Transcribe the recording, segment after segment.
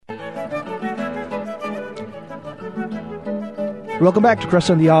Welcome back to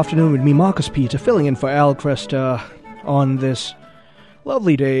Cresta in the Afternoon with me, Marcus Peter, filling in for Al Cresta on this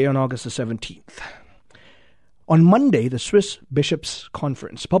lovely day on August the 17th. On Monday, the Swiss Bishops'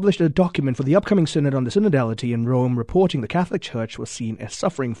 Conference published a document for the upcoming Synod on the Synodality in Rome, reporting the Catholic Church was seen as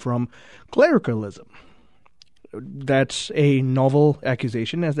suffering from clericalism. That's a novel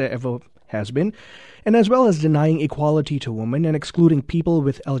accusation, as there ever has been, and as well as denying equality to women and excluding people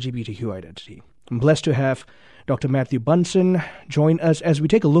with LGBTQ identity. I'm blessed to have Dr. Matthew Bunson join us as we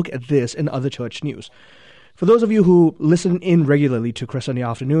take a look at this and other church news. For those of you who listen in regularly to Chris on the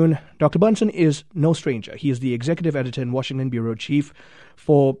Afternoon, Dr. Bunson is no stranger. He is the executive editor and Washington bureau chief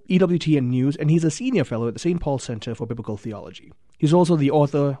for EWTN News, and he's a senior fellow at the St. Paul Center for Biblical Theology. He's also the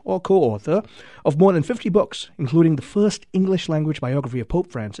author or co-author of more than 50 books, including the first English-language biography of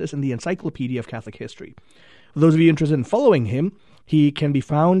Pope Francis and the Encyclopedia of Catholic History. For those of you interested in following him, he can be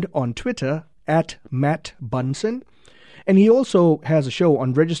found on Twitter at Matt Bunson. And he also has a show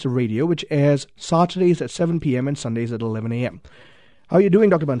on Register Radio, which airs Saturdays at 7 p.m. and Sundays at 11 a.m. How are you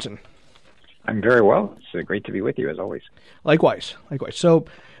doing, Dr. Bunson? I'm very well. It's great to be with you, as always. Likewise. So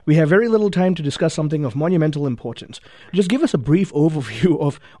we have very little time to discuss something of monumental importance. Just give us a brief overview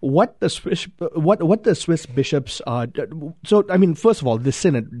of what the Swiss bishops are. So, I mean, first of all, the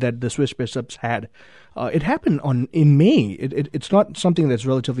synod that the Swiss bishops had, it happened in May. It's not something that's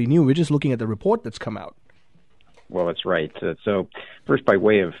relatively new. We're just looking at the report that's come out. Well, that's right. So first, by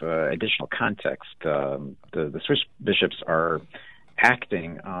way of additional context, the Swiss bishops are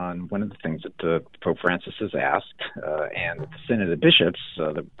acting on one of the things that Pope Francis has asked, and the Synod of Bishops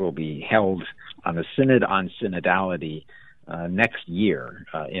that will be held on the Synod on Synodality next year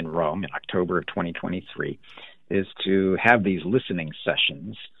in Rome in October of 2023, is to have these listening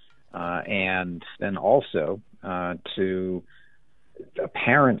sessions, and then also to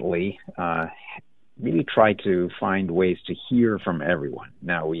apparently really try to find ways to hear from everyone.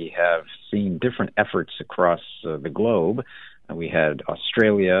 Now, we have seen different efforts across the globe. We had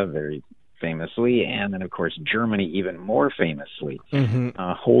Australia very famously, and then, of course, Germany even more famously,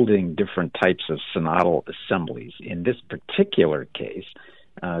 holding different types of synodal assemblies. In this particular case,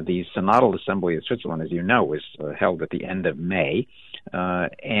 the Synodal Assembly of Switzerland, as you know, was held at the end of May,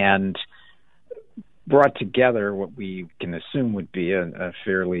 and brought together what we can assume would be a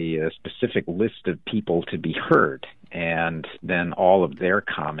fairly specific list of people to be heard. And then all of their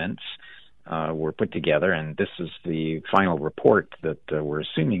comments were put together, and this is the final report that we're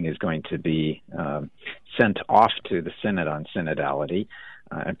assuming is going to be sent off to the Synod on Synodality.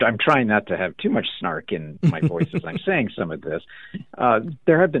 I'm trying not to have too much snark in my voice as I'm saying some of this.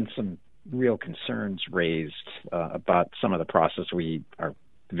 There have been some real concerns raised about some of the process. We are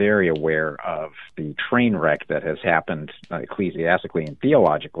very aware of the train wreck that has happened ecclesiastically and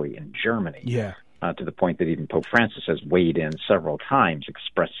theologically in Germany, to the point that even Pope Francis has weighed in several times,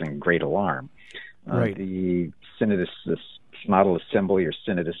 expressing great alarm. Right. The Synodal Assembly or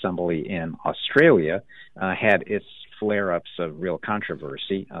Synod Assembly in Australia had its flare-ups of real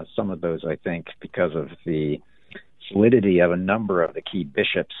controversy. Some of those, I think, because of the solidity of a number of the key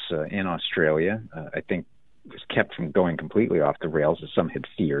bishops in Australia, I think was kept from going completely off the rails, as some had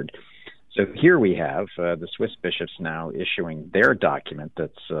feared. So here we have the Swiss bishops now issuing their document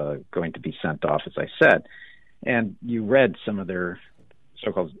that's going to be sent off, as I said. And you read some of their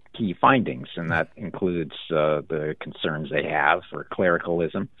so-called key findings, and that includes the concerns they have for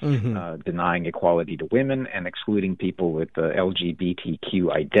clericalism, denying equality to women, and excluding people with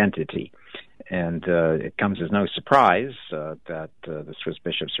LGBTQ identity. And it comes as no surprise that the Swiss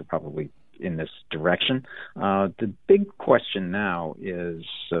bishops are probably in this direction. The big question now is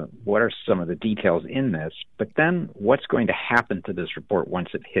what are some of the details in this, but then what's going to happen to this report once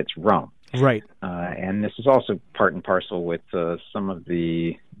it hits Rome? Right. And this is also part and parcel with some of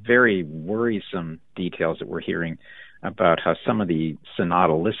the very worrisome details that we're hearing about how some of the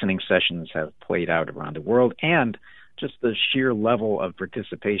synodal listening sessions have played out around the world, and just the sheer level of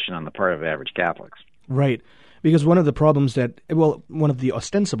participation on the part of average Catholics. Right. Because one of the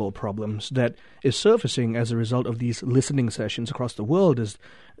ostensible problems that is surfacing as a result of these listening sessions across the world is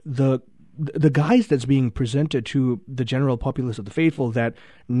the guise that's being presented to the general populace of the faithful, that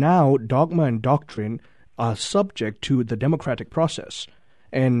now dogma and doctrine are subject to the democratic process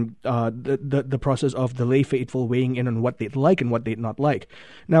and the process of the lay faithful weighing in on what they'd like and what they'd not like.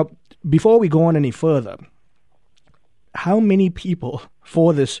 Now, before we go on any further, how many people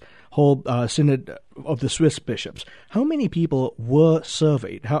for this whole Synod of the Swiss bishops, how many people were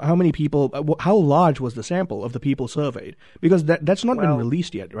surveyed? How many people? How large was the sample of the people surveyed? Because that's not been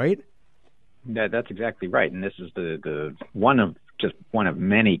released yet, right? That's exactly right, and this is the one of just one of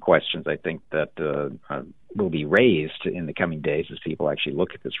many questions I think that will be raised in the coming days as people actually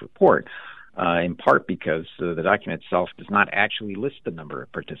look at this report, in part because the document itself does not actually list the number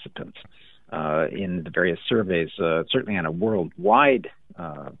of participants in the various surveys, certainly on a worldwide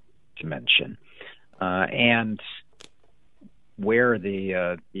dimension, and where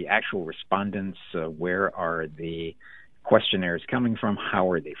the actual respondents, where are the questionnaires coming from, how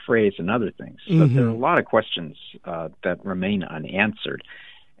are they phrased, and other things. So there are a lot of questions that remain unanswered.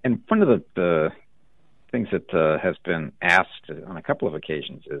 And one of the things that has been asked on a couple of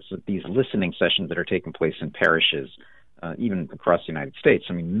occasions is that these listening sessions that are taking place in parishes, even across the United States,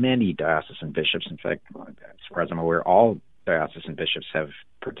 I mean, many diocesan bishops, in fact, as far as I'm aware, all diocesan bishops have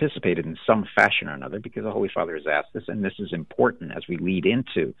participated in some fashion or another because the Holy Father has asked this, and this is important as we lead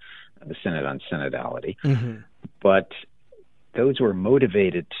into the Synod on Synodality. But those who are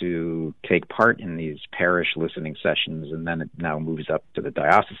motivated to take part in these parish listening sessions, and then it now moves up to the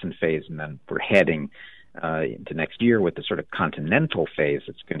diocesan phase, and then we're heading into next year with the sort of continental phase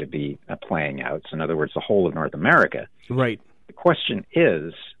that's going to be playing out. So in other words, the whole of North America. Right. The question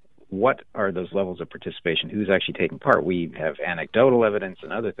is, what are those levels of participation? Who's actually taking part? We have anecdotal evidence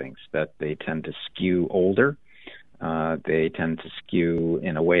and other things that they tend to skew older. They tend to skew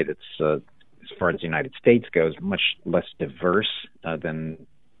in a way that's, as far as the United States goes, much less diverse than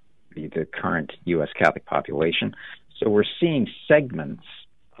the current U.S. Catholic population. So we're seeing segments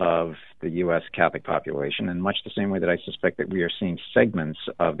of the U.S. Catholic population in much the same way that I suspect that we are seeing segments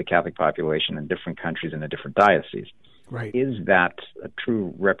of the Catholic population in different countries and in different dioceses. Right. Is that a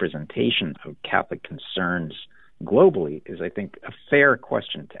true representation of Catholic concerns globally is, I think, a fair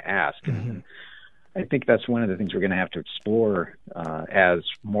question to ask. And I think that's one of the things we're going to have to explore as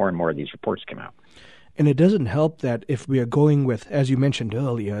more and more of these reports come out. And it doesn't help that if we are going with, as you mentioned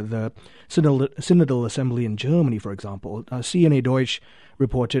earlier, the Synodal Assembly in Germany, for example, CNA Deutsch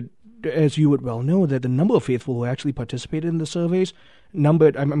reported, as you would well know, that the number of faithful who actually participated in the surveys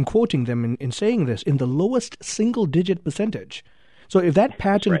numbered, I'm quoting them in saying this, in the lowest single-digit percentage. So if that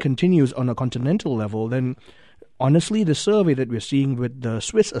pattern continues on a continental level, then honestly, the survey that we're seeing with the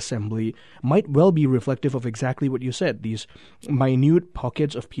Swiss Assembly might well be reflective of exactly what you said, these minute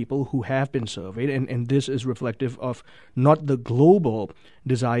pockets of people who have been surveyed, and this is reflective of not the global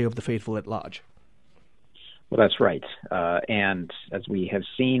desire of the faithful at large. Well, that's right. And as we have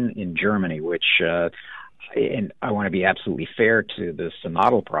seen in Germany, which, and I want to be absolutely fair to the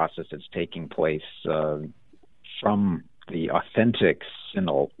synodal process that's taking place from the authentic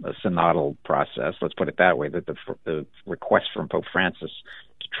synodal process, let's put it that way, that the request from Pope Francis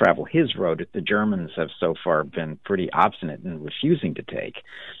to travel his road, the Germans have so far been pretty obstinate in refusing to take.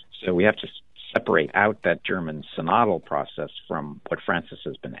 So we have to separate out that German synodal process from what Francis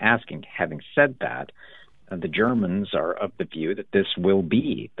has been asking. Having said that, the Germans are of the view that this will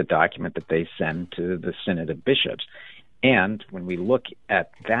be the document that they send to the Synod of Bishops. And when we look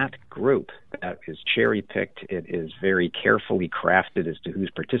at that group, that is cherry-picked. It is very carefully crafted as to who's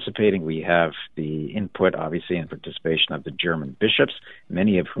participating. We have the input, obviously, and participation of the German bishops,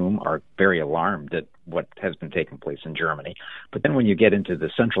 many of whom are very alarmed at what has been taking place in Germany. But then when you get into the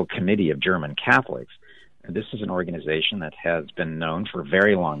Central Committee of German Catholics, this is an organization that has been known for a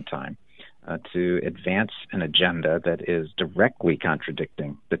very long time to advance an agenda that is directly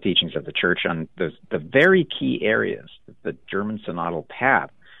contradicting the teachings of the Church on the very key areas that the German synodal path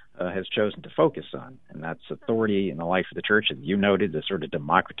has chosen to focus on, and that's authority in the life of the Church. As you noted, the sort of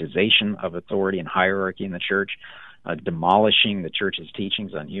democratization of authority and hierarchy in the Church, demolishing the Church's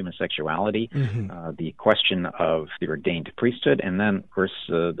teachings on human sexuality, the question of the ordained priesthood, and then, of course,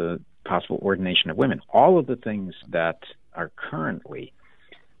 the possible ordination of women. All of the things that are currently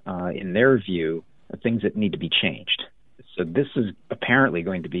in their view, things that need to be changed. So this is apparently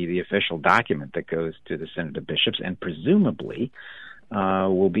going to be the official document that goes to the Synod of Bishops, and presumably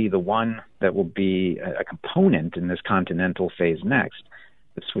will be the one that will be a component in this continental phase next.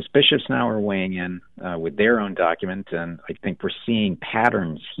 The Swiss bishops now are weighing in with their own document, and I think we're seeing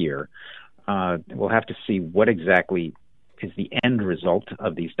patterns here. We'll have to see what exactly is the end result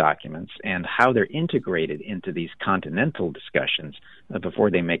of these documents and how they're integrated into these continental discussions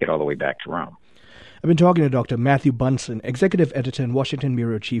before they make it all the way back to Rome. I've been talking to Dr. Matthew Bunson, Executive Editor and Washington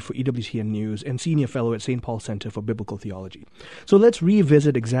Bureau Chief for EWTN News and Senior Fellow at St. Paul Center for Biblical Theology. So let's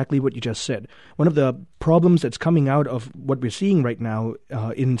revisit exactly what you just said. One of the problems that's coming out of what we're seeing right now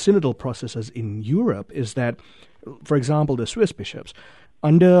in synodal processes in Europe is that, for example, the Swiss bishops,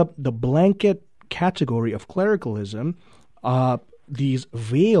 under the blanket category of clericalism, these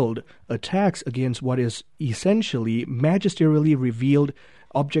veiled attacks against what is essentially magisterially revealed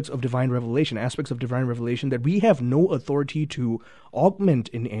objects of divine revelation, aspects of divine revelation that we have no authority to augment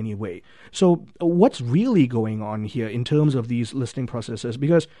in any way. So what's really going on here in terms of these listening processes?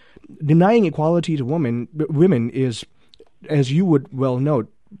 Because denying equality to women is, as you would well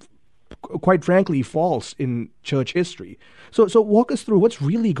note, quite frankly, false in church history. So walk us through what's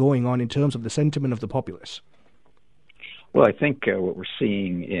really going on in terms of the sentiment of the populace. Well, I think what we're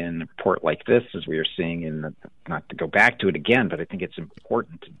seeing in a report like this, as we are seeing not to go back to it again, but I think it's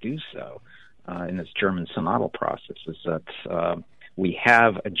important to do so in this German synodal process, is that we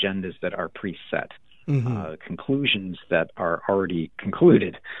have agendas that are preset, conclusions that are already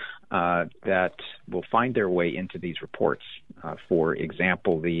concluded, that will find their way into these reports. For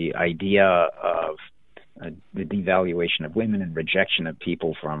example, the idea of the devaluation of women and rejection of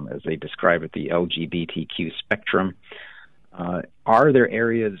people from, as they describe it, the LGBTQ spectrum. Are there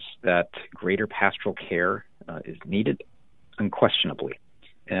areas that greater pastoral care is needed? Unquestionably.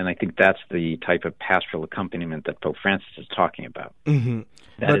 And I think that's the type of pastoral accompaniment that Pope Francis is talking about.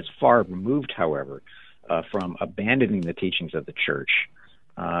 That is far removed, however, from abandoning the teachings of the Church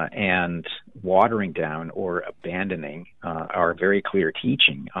and watering down or abandoning our very clear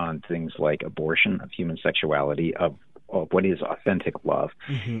teaching on things like abortion, of human sexuality, of what is authentic love.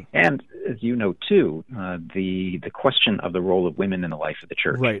 And as you know, too, the question of the role of women in the life of the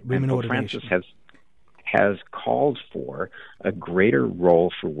Church. Right, women and Pope ordination. Francis has called for a greater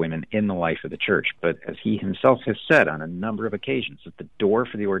role for women in the life of the Church. But as he himself has said on a number of occasions, that the door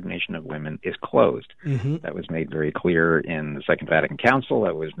for the ordination of women is closed. That was made very clear in the Second Vatican Council.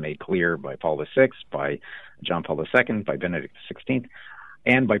 That was made clear by Paul VI, by John Paul II, by Benedict XVI,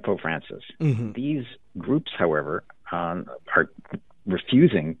 and by Pope Francis. These groups, however, are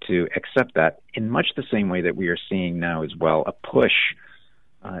refusing to accept that in much the same way that we are seeing now as well a push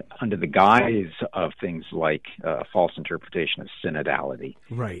under the guise of things like false interpretation of synodality,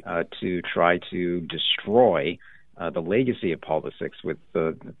 to try to destroy the legacy of Paul VI with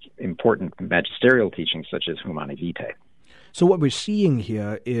important magisterial teachings such as Humanae Vitae. So what we're seeing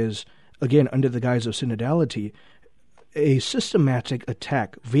here is, again, under the guise of synodality, a systematic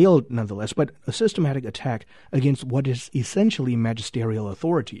attack, veiled nonetheless, but a systematic attack against what is essentially magisterial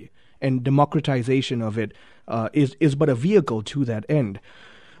authority, and democratization of it is but a vehicle to that end.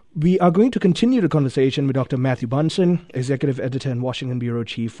 We are going to continue the conversation with Dr. Matthew Bunson, Executive Editor and Washington Bureau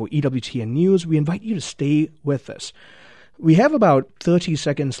Chief for EWTN News. We invite you to stay with us. We have about 30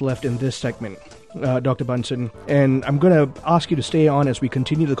 seconds left in this segment, Dr. Bunson, and I'm going to ask you to stay on as we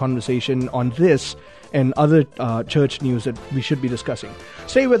continue the conversation on this and other church news that we should be discussing.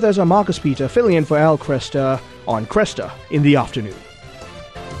 Stay with us. I'm Marcus Peter, filling in for Al Cresta on Cresta in the Afternoon.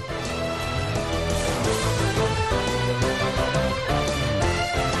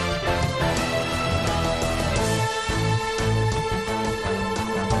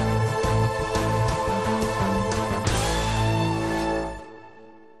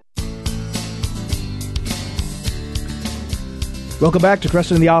 Welcome back to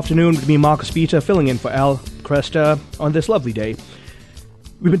Cresta in the Afternoon with me, Marcus Peter, filling in for Al Cresta on this lovely day.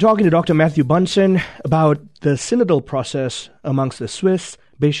 We've been talking to Dr. Matthew Bunson about the synodal process amongst the Swiss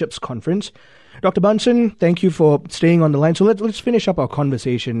Bishops' Conference. Dr. Bunson, thank you for staying on the line. So let's finish up our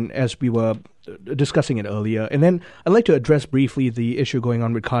conversation as we were discussing it earlier. And then I'd like to address briefly the issue going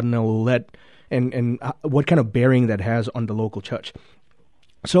on with Cardinal Ouellet and what kind of bearing that has on the local church.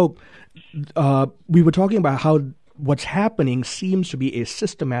 So we were talking about how what's happening seems to be a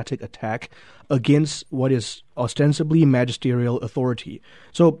systematic attack against what is ostensibly magisterial authority.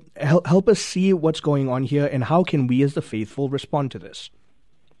 So help us see what's going on here, and how can we as the faithful respond to this?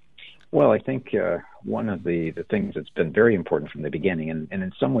 Well, I think one of the things that's been very important from the beginning, and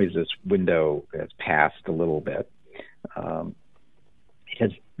in some ways this window has passed a little bit, it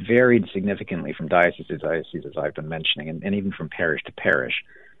has varied significantly from diocese to diocese, as I've been mentioning, and even from parish to parish.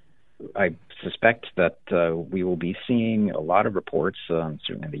 I suspect that we will be seeing a lot of reports,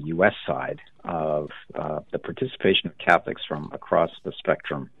 certainly on the U.S. side, of the participation of Catholics from across the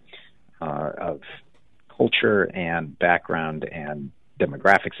spectrum of culture and background and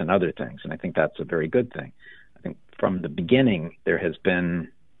demographics and other things. And I think that's a very good thing. I think from the beginning there has been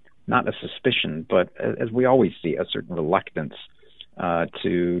not a suspicion, but as we always see, a certain reluctance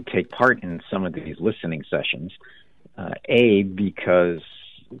to take part in some of these listening sessions, because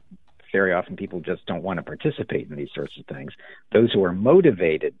very often people just don't want to participate in these sorts of things. Those who are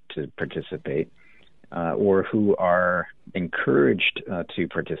motivated to participate or who are encouraged to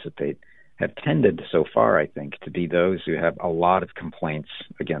participate have tended so far, I think, to be those who have a lot of complaints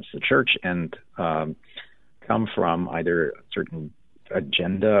against the Church and come from either a certain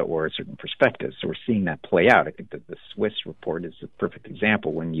agenda or a certain perspective. So we're seeing that play out. I think that the Swiss report is a perfect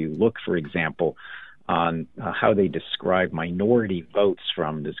example. When you look, for example, on how they describe minority votes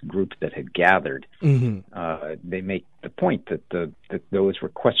from this group that had gathered, they make the point that those were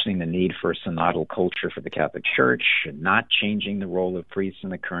questioning the need for a synodal culture for the Catholic Church, not changing the role of priests in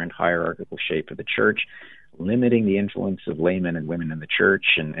the current hierarchical shape of the Church, limiting the influence of laymen and women in the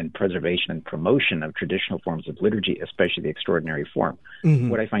Church, and preservation and promotion of traditional forms of liturgy, especially the extraordinary form.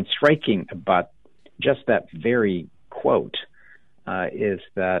 What I find striking about just that very quote is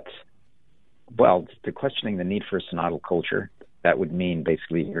that, well, the questioning the need for a synodal culture, that would mean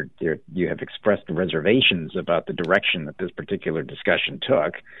basically you have expressed reservations about the direction that this particular discussion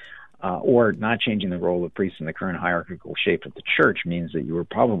took, or not changing the role of priests in the current hierarchical shape of the Church means that you were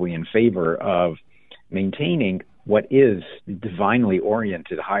probably in favor of maintaining what is the divinely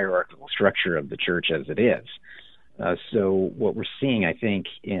oriented hierarchical structure of the Church as it is. So what we're seeing, I think,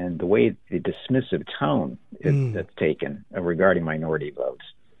 in the way the dismissive tone that's taken regarding minority votes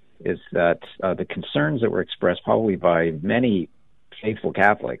is that the concerns that were expressed probably by many faithful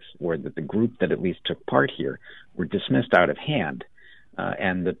Catholics, or that the group that at least took part here, were dismissed out of hand,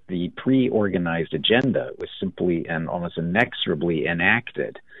 and that the pre-organized agenda was simply and almost inexorably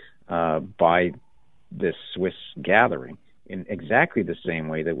enacted by this Swiss gathering in exactly the same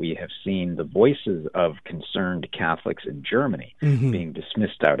way that we have seen the voices of concerned Catholics in Germany being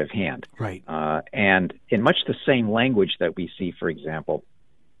dismissed out of hand. Right. And in much the same language that we see, for example,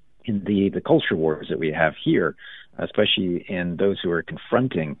 in the culture wars that we have here, especially in those who are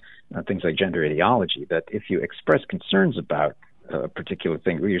confronting things like gender ideology, that if you express concerns about a particular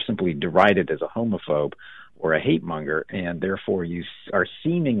thing, you're simply derided as a homophobe or a hate monger, and therefore you are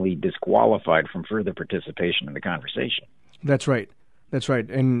seemingly disqualified from further participation in the conversation. That's right. That's right.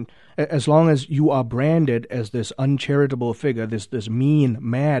 And as long as you are branded as this uncharitable figure, this mean,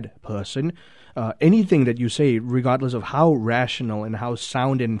 mad person, anything that you say, regardless of how rational and how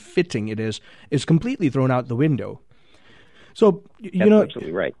sound and fitting it is completely thrown out the window. So, That's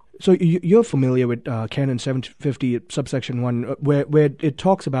absolutely right. So you're familiar with Canon 750, subsection 1, where it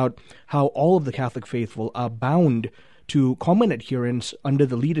talks about how all of the Catholic faithful are bound to common adherence under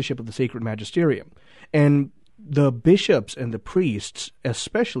the leadership of the Sacred Magisterium. And the bishops and the priests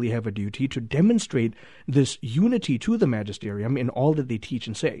especially have a duty to demonstrate this unity to the magisterium in all that they teach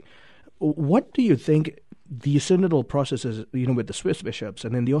and say. What do you think the synodal processes, with the Swiss bishops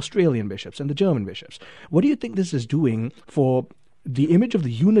and then the Australian bishops and the German bishops, what do you think this is doing for the image of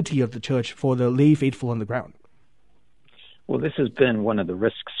the unity of the Church for the lay faithful on the ground? Well, this has been one of the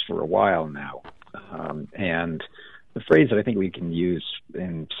risks for a while now. And the phrase that I think we can use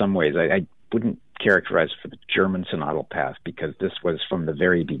in some ways, I wouldn't characterize for the German synodal path, because this was from the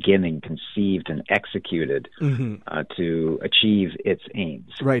very beginning conceived and executed to achieve its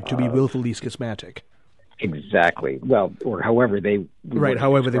aims. Right, to be willfully schismatic. Exactly. Well, or however they want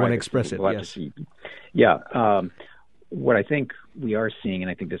to express it. Yes. Yeah. What I think we are seeing,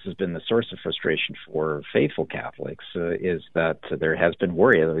 and I think this has been the source of frustration for faithful Catholics, is that there has been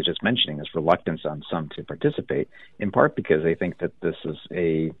worry, as I was just mentioning, this reluctance on some to participate, in part because they think that this is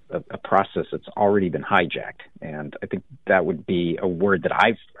a process that's already been hijacked. And I think that would be a word that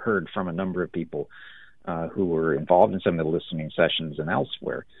I've heard from a number of people who were involved in some of the listening sessions and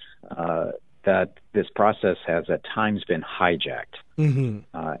elsewhere, that this process has at times been hijacked.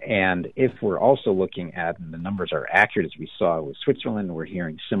 And if we're also looking at, and the numbers are accurate as we saw with Switzerland, we're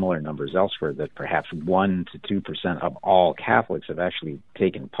hearing similar numbers elsewhere, that perhaps 1 to 2% of all Catholics have actually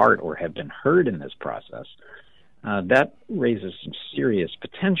taken part or have been heard in this process. That raises some serious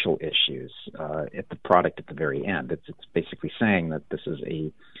potential issues at the product at the very end. It's basically saying that this is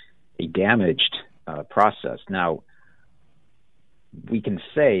a damaged process. Now, we can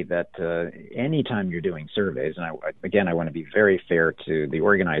say that anytime you're doing surveys, and I want to be very fair to the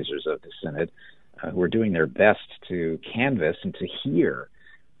organizers of the Synod, who are doing their best to canvass and to hear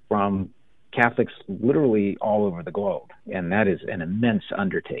from Catholics literally all over the globe, and that is an immense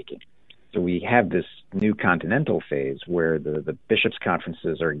undertaking. So we have this new continental phase where the bishops'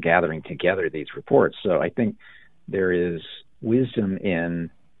 conferences are gathering together these reports. So I think there is wisdom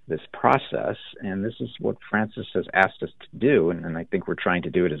in this process, and this is what Francis has asked us to do, and I think we're trying to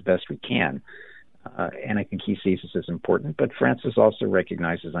do it as best we can. And I think he sees this as important, but Francis also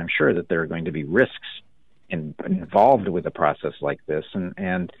recognizes, I'm sure, that there are going to be risks involved with a process like this,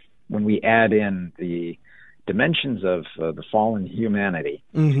 and when we add in the dimensions of the fallen humanity,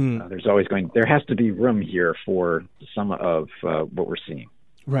 there has to be room here for some of what we're seeing.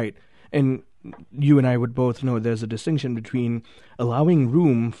 Right. And you and I would both know there's a distinction between allowing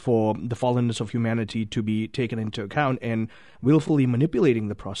room for the fallenness of humanity to be taken into account and willfully manipulating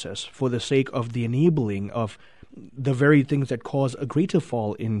the process for the sake of the enabling of the very things that cause a greater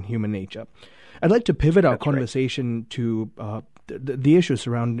fall in human nature. I'd like to pivot our conversation to the issue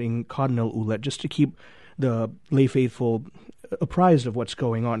surrounding Cardinal Ouellet, just to keep the lay faithful apprised of what's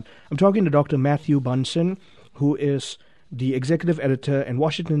going on. I'm talking to Dr. Matthew Bunson, who is the executive editor and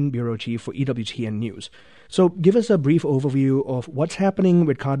Washington bureau chief for EWTN News. So give us a brief overview of what's happening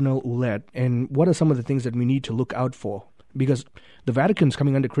with Cardinal Ouellet and what are some of the things that we need to look out for, because the Vatican's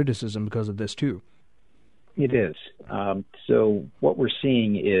coming under criticism because of this too. It is. So what we're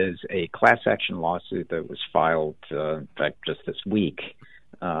seeing is a class action lawsuit that was filed, in fact, just this week,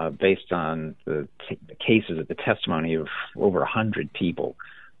 based on the cases of the testimony of over 100 people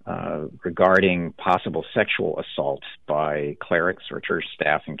regarding possible sexual assault by clerics or church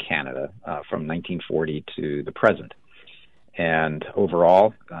staff in Canada from 1940 to the present. And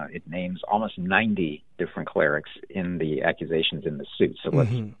overall, it names almost 90 different clerics in the accusations in the suit. So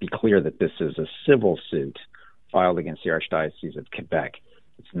let's be clear that this is a civil suit filed against the Archdiocese of Quebec.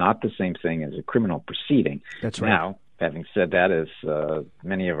 It's not the same thing as a criminal proceeding. That's right. Now, having said that, as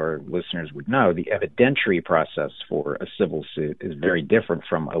many of our listeners would know, the evidentiary process for a civil suit is very different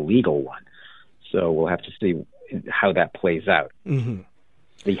from a legal one. So we'll have to see how that plays out. Mm-hmm.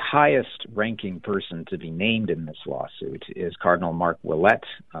 The highest-ranking person to be named in this lawsuit is Cardinal Marc Ouellet,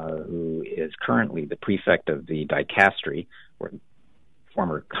 who is currently the prefect of the dicastery, or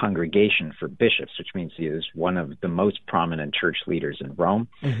former congregation for bishops, which means he is one of the most prominent church leaders in Rome.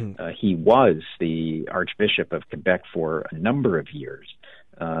 Mm-hmm. He was the Archbishop of Quebec for a number of years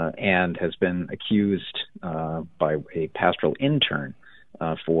and has been accused by a pastoral intern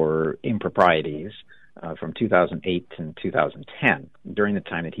for improprieties from 2008 to 2010, during the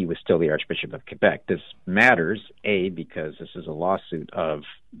time that he was still the Archbishop of Quebec. This matters, A, because this is a lawsuit of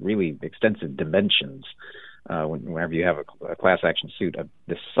really extensive dimensions. Whenever you have a class action suit of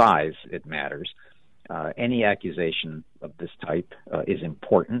this size, it matters. Any accusation of this type is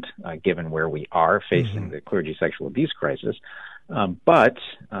important, given where we are facing the clergy sexual abuse crisis. But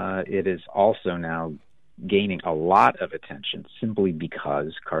it is also now gaining a lot of attention simply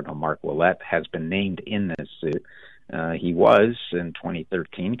because Cardinal Marc Ouellet has been named in this suit. He was, in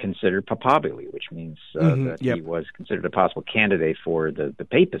 2013, considered papabile, which means that he was considered a possible candidate for the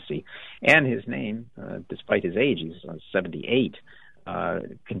papacy. And his name, despite his age, he's 78,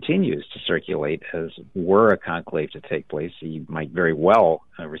 continues to circulate as were a conclave to take place. He might very well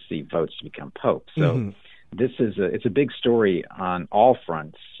receive votes to become pope. So this is it's a big story on all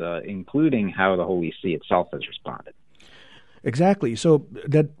fronts, including how the Holy See itself has responded. Exactly. So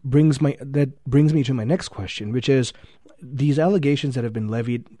that brings me to my next question, which is these allegations that have been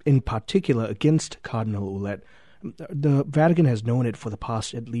levied in particular against Cardinal Ouellet. The Vatican has known it for the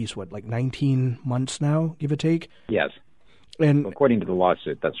past at least 19 months now, give or take. Yes. And according to the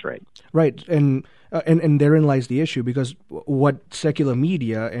lawsuit, that's right. Right, and therein lies the issue, because what secular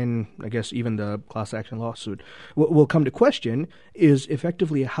media and I guess even the class action lawsuit will come to question is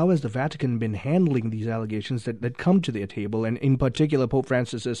effectively how has the Vatican been handling these allegations that come to their table, and in particular Pope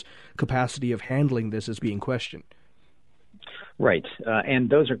Francis's capacity of handling this is being questioned. Right,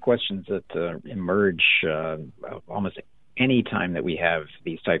 and those are questions that emerge almost any time that we have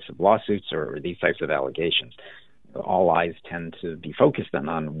these types of lawsuits or these types of allegations. All eyes tend to be focused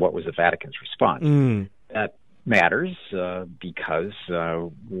on what was the Vatican's response. That matters because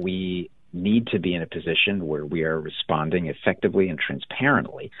we need to be in a position where we are responding effectively and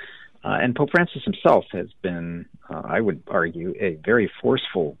transparently. And Pope Francis himself has been, I would argue, a very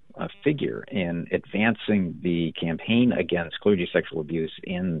forceful figure in advancing the campaign against clergy sexual abuse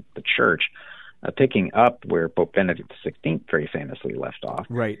in the Church, picking up where Pope Benedict XVI very famously left off.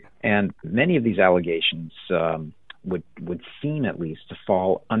 Right. And many of these allegations would seem at least to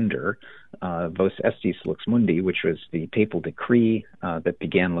fall under Vos Estis Lux Mundi, which was the papal decree that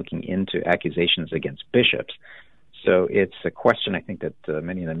began looking into accusations against bishops. So it's a question I think that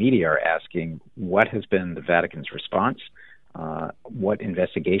many in the media are asking: what has been the Vatican's response? What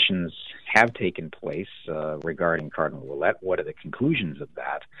investigations have taken place regarding Cardinal Ouellet? What are the conclusions of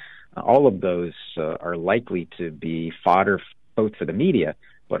that? All of those are likely to be fodder both for the media,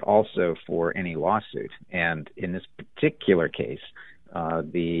 but also for any lawsuit. And in this particular case,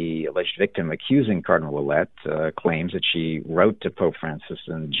 the alleged victim accusing Cardinal Ouellet claims that she wrote to Pope Francis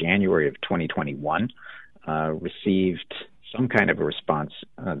in January of 2021, received some kind of a response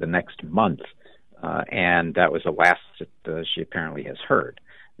the next month, and that was the last that she apparently has heard.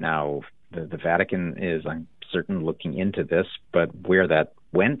 Now, the Vatican is, I'm certain, looking into this, but where that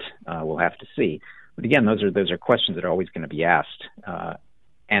went. We'll have to see. But again, those are questions that are always going to be asked,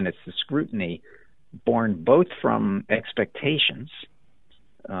 and it's the scrutiny born both from expectations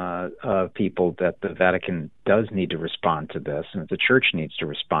of people that the Vatican does need to respond to this, and that the Church needs to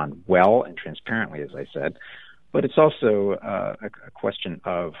respond well and transparently, as I said. But it's also a question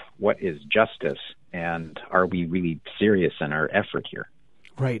of what is justice, and are we really serious in our effort here?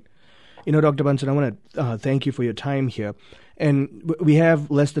 Right. Dr. Bunson, I want to thank you for your time here. And we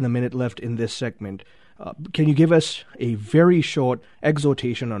have less than a minute left in this segment. Can you give us a very short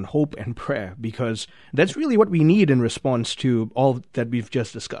exhortation on hope and prayer? Because that's really what we need in response to all that we've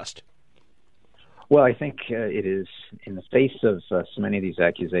just discussed. Well, I think it is, in the face of so many of these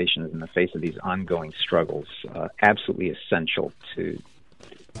accusations, in the face of these ongoing struggles, absolutely essential to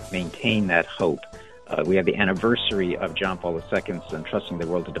maintain that hope. We have the anniversary of John Paul II's entrusting the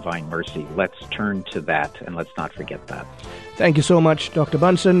world to divine mercy. Let's turn to that, and let's not forget that. Thank you so much, Dr.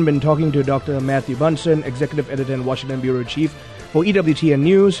 Bunson. Been talking to Dr. Matthew Bunson, Executive Editor and Washington Bureau Chief for EWTN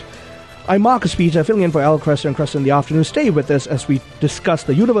News. I'm Marcus Peter, filling in for Al Cresta and Cresta in the Afternoon. Stay with us as we discuss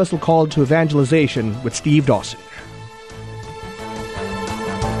the universal call to evangelization with Steve Dawson.